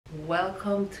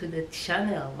Welcome to the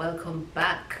channel. Welcome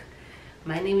back.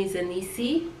 My name is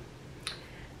Anisi,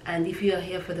 and if you are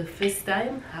here for the first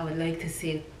time, I would like to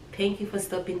say thank you for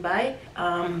stopping by.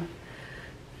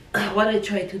 What I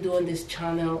try to do on this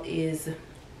channel is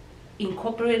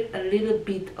incorporate a little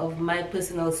bit of my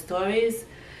personal stories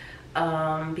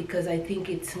because I think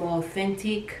it's more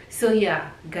authentic. So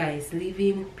yeah, guys,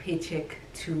 living paycheck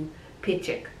to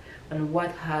paycheck, and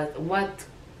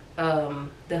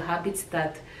the habits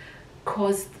that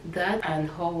caused that and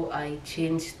how I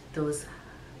changed those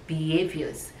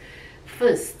behaviors.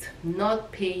 First,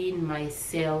 not paying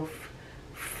myself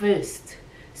first.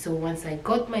 So once I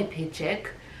got my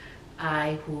paycheck,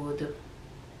 I would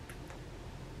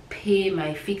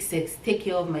take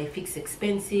care of my fixed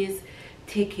expenses,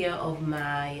 take care of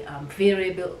my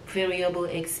variable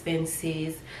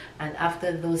expenses, and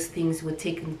after those things were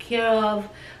taken care of,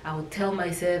 I would tell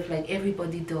myself, like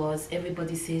everybody does,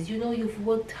 everybody says, you know, you've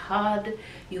worked hard,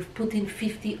 you've put in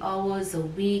 50 hours a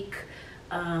week,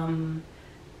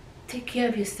 take care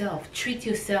of yourself, treat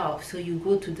yourself. So you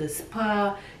go to the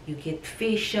spa, you get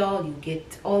facial, you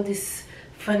get all this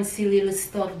fancy little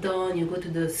stuff done, you go to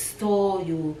the store,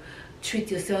 you treat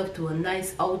yourself to a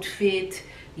nice outfit,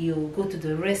 you go to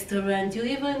the restaurant, you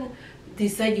even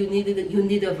decide you need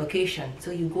a vacation,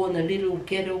 so you go on a little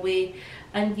getaway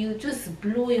and you just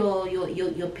blow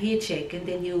your paycheck, and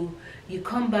then you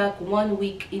come back 1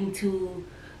 week into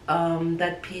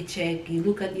that paycheck, you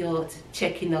look at your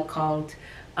checking account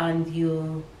and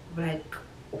you're like,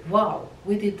 wow,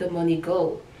 where did the money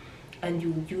go? And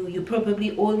you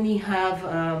probably only have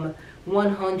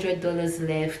 $100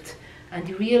 left, and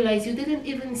you realize you didn't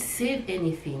even save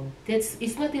anything.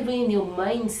 It's not even in your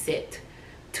mindset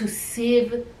to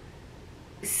save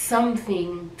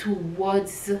something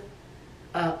towards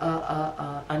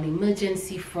an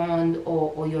emergency fund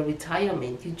or your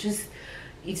retirement.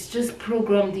 It's just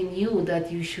programmed in you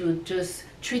that you should just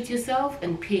treat yourself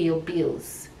and pay your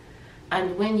bills.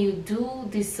 And when you do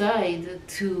decide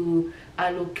to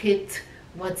allocate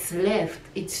what's left,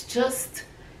 it's just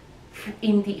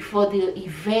for the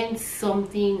event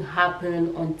something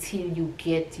happened until you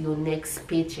get your next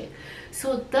paycheck.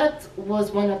 So that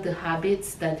was one of the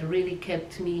habits that really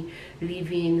kept me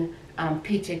living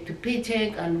paycheck to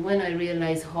paycheck. And when I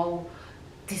realized how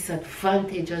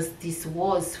disadvantageous this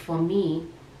was for me,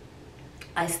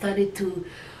 I started to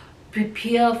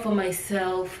prepare for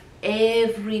myself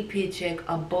every paycheck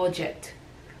a budget,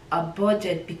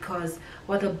 because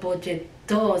what a budget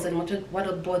does, and what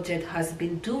a budget has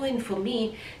been doing for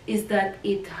me, is that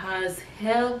it has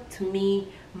helped me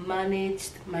manage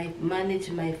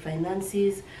my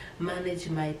finances, manage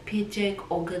my paycheck,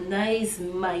 organize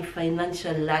my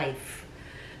financial life,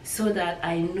 so that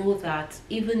I know that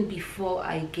even before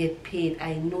I get paid,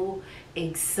 I know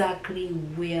exactly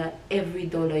where every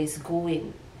dollar is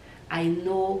going. I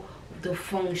know the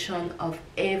function of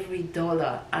every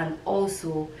dollar, and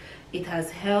also it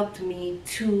has helped me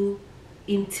to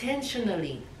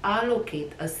intentionally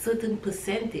allocate a certain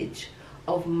percentage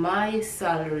of my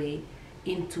salary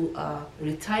into a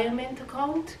retirement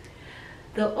account.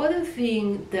 The other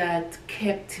thing that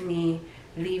kept me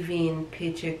living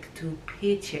paycheck to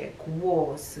paycheck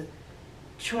was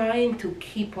trying to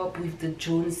keep up with the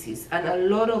Joneses, and a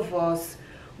lot of us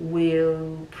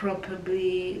will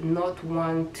probably not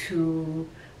want to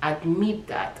admit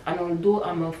that. And although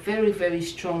I'm a very, very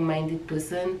strong-minded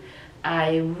person,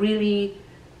 I really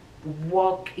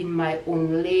walk in my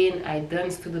own lane, I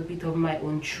dance to the beat of my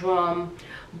own drum.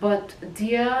 But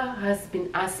there has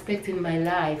been aspect in my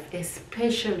life,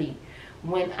 especially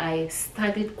when I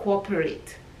studied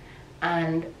corporate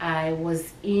and I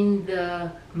was in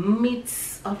the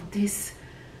midst of these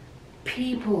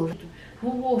people who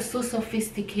were so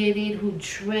sophisticated, who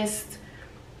dressed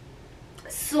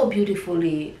so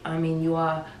beautifully. I mean, you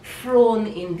are thrown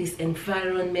in this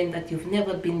environment that you've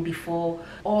never been before,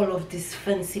 all of these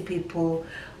fancy people,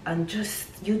 and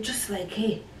you're just like,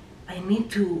 hey, I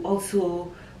need to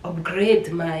also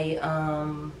upgrade my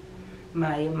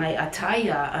my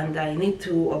attire, and I need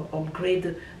to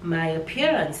upgrade my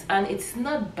appearance. And it's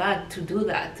not bad to do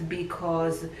that,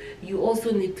 because you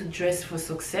also need to dress for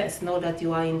success. Now that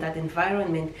you are in that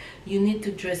environment, you need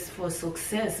to dress for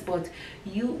success. But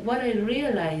what I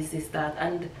realized is that,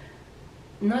 and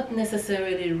not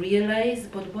necessarily realize,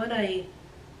 but what I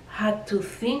had to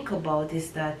think about,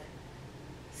 is that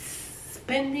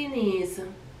spending is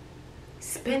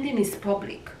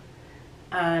public,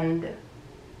 and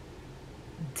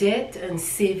debt and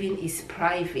saving is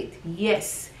private.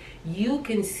 Yes, you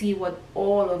can see what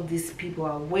all of these people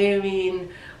are wearing,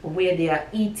 where they are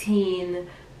eating,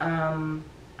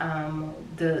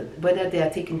 whether they are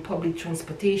taking public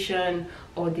transportation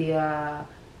or they are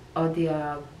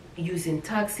using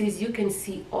taxis. You can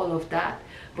see all of that,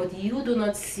 but you do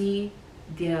not see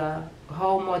their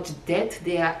how much debt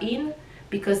they are in,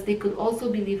 because they could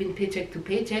also be living paycheck to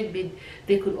paycheck.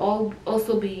 They could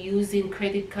also be using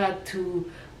credit card to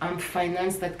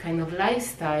finance that kind of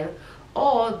lifestyle.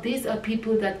 Or these are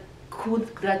people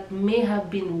that may have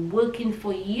been working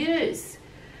for years,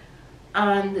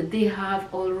 and they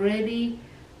have already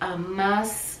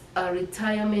amassed a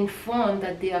retirement fund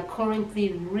that they are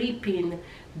currently reaping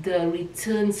the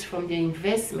returns from their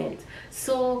investment.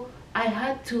 So I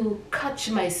had to catch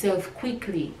myself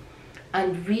quickly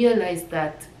and realize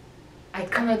that I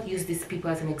cannot use these people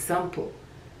as an example.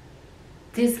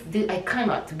 I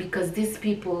cannot, because these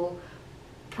people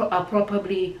are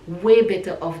probably way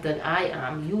better off than I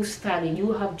am.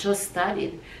 You have just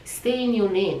started. Stay in your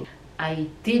lane. I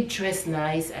did dress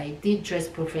nice, I did dress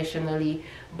professionally,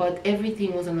 but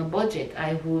everything was on a budget.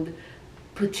 I would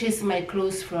purchase my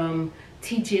clothes from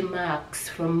TJ Maxx,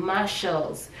 from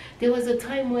Marshalls. There was a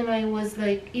time when I was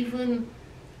like,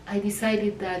 I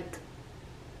decided that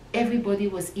everybody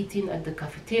was eating at the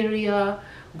cafeteria,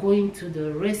 going to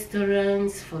the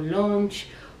restaurants for lunch,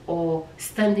 or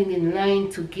standing in line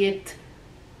to get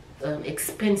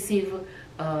expensive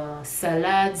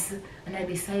salads. And I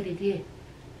decided, yeah,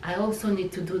 I also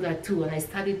need to do that too. And I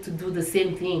started to do the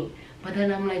same thing. But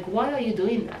then I'm like, why are you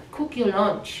doing that? Cook your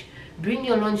lunch. Bring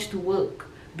your lunch to work.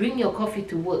 Bring your coffee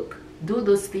to work. Do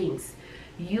those things.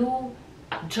 You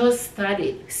just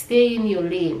started. Stay in your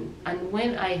lane. And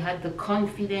when I had the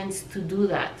confidence to do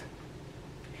that,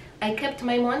 I kept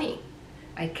my money.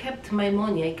 I kept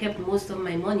most of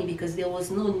my money, because there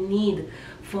was no need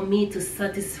for me to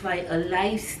satisfy a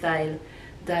lifestyle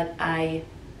that I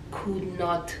could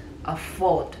not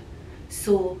afford.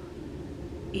 So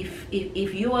if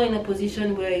you are in a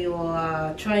position where you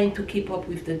are trying to keep up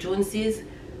with the Joneses,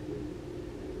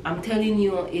 I'm telling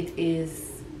you,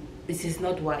 this is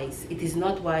not wise. It is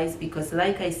not wise, because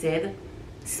like I said,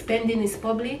 spending is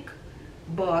public,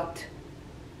 but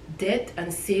debt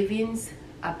and savings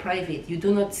are private. You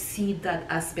do not see that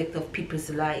aspect of people's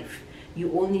life.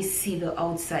 You only see the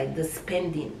outside, the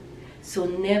spending. So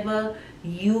never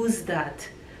use that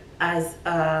as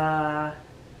a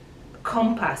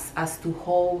compass as to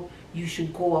how you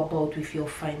should go about with your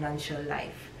financial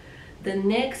life. The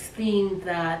next thing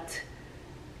that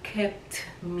kept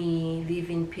me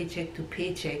living paycheck to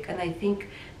paycheck, and I think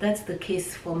that's the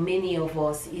case for many of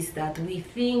us, is that we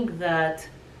think that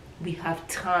we have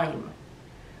time,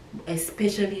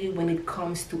 especially when it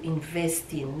comes to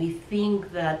investing. We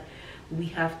think that we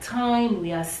have time,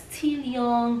 we are still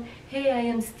young. Hey, I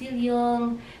am still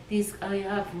young. I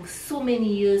have so many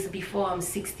years before I'm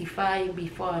 65,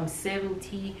 before I'm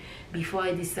 70, before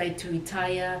I decide to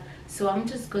retire. So I'm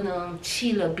just gonna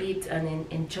chill a bit and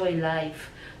enjoy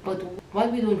life. But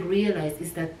what we don't realize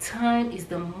is that time is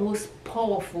the most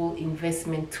powerful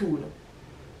investment tool.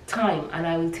 Time, and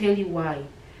I will tell you why.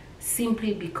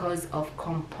 Simply because of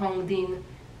compounding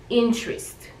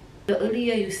interest. The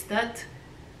earlier you start,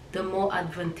 the more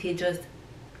advantageous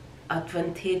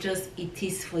it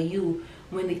is for you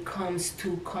when it comes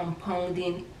to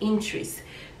compounding interest,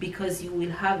 because you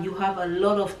have a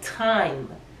lot of time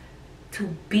to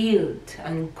build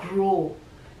and grow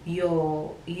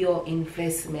your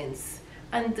investments.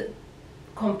 And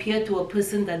compared to a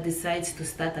person that decides to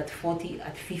start at 40,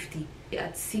 at 50,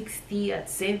 at 60, at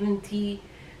 70,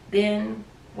 then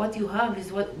what you have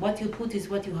is what you put is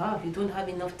what you have. You don't have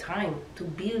enough time to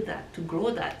build that, to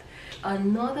grow that.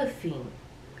 Another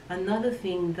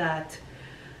thing that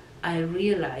I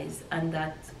realize, and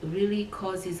that really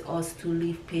causes us to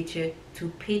live paycheck to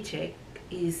paycheck,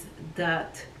 is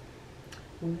that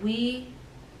we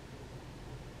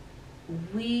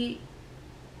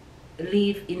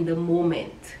live in the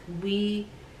moment. We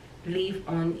live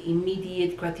on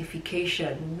immediate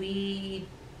gratification. We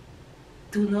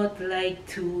do not like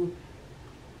to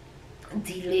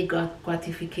delay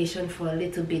gratification for a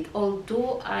little bit,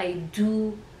 although I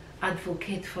do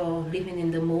advocate for living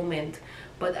in the moment.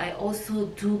 But I also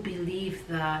do believe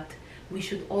that we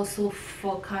should also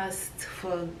forecast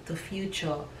for the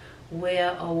future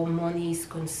where our money is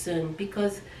concerned,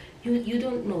 because you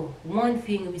don't know. One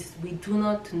thing is, we do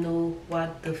not know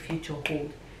what the future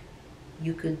holds.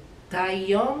 You could die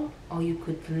young, or you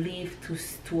could live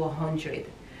to 100.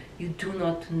 You do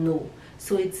not know.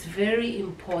 So it's very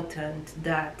important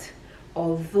that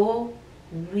although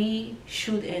we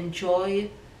should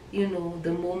enjoy,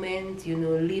 the moment,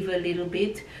 live a little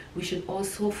bit, we should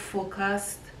also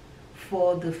forecast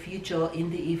for the future in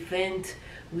the event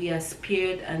we are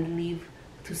spared and live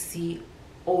to see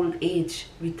old age,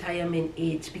 retirement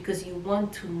age, because you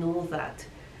want to know that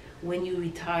when you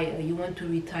retire, you want to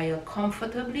retire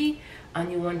comfortably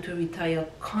and you want to retire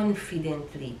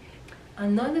confidently.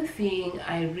 Another thing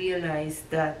I realized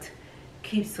that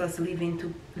keeps us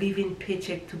living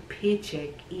paycheck to paycheck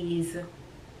is,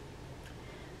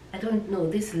 I don't know,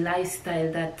 this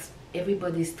lifestyle that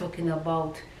everybody's talking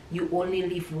about. You only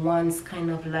live once kind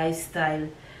of lifestyle,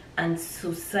 and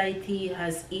society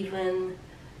has even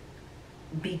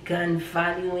begun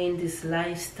valuing this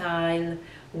lifestyle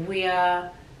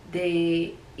where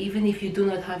they, even if you do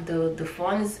not have the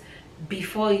funds,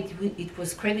 before it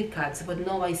was credit cards, but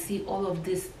now I see all of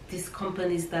these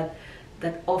companies that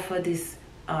offer this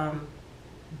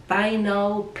buy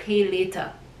now pay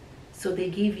later. So they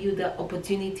give you the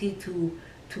opportunity to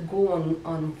go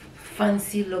on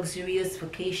fancy luxurious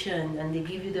vacation, and they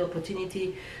give you the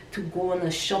opportunity to go on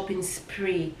a shopping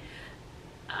spree.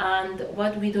 And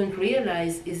what we don't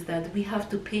realize is that we have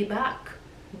to pay back.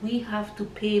 We have to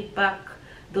pay back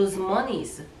those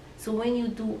monies. So when you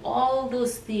do all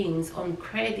those things on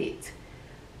credit,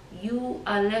 you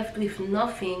are left with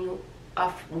nothing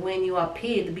of when you are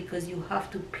paid, because you have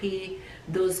to pay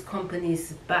those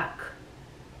companies back.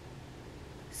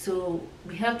 So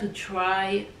we have to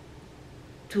try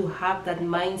to have that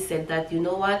mindset that, you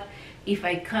know what, if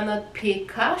I cannot pay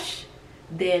cash,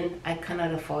 then I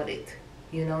cannot afford it.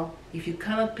 You know, if you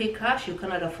cannot pay cash, you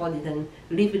cannot afford it, then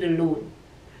leave it alone.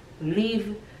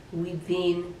 Live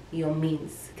within your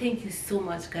means. Thank you so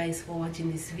much, guys, for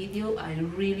watching this video. I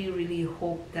really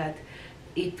hope that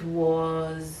it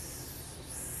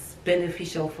was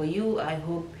beneficial for you. I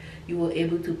hope you were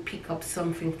able to pick up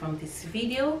something from this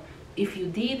video. If you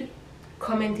did,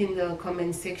 comment in the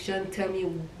comment section. Tell me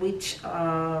which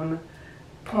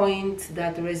point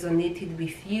that resonated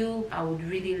with you. I would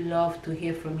really love to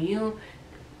hear from you.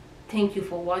 Thank you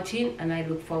for watching, and I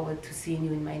look forward to seeing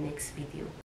you in my next video.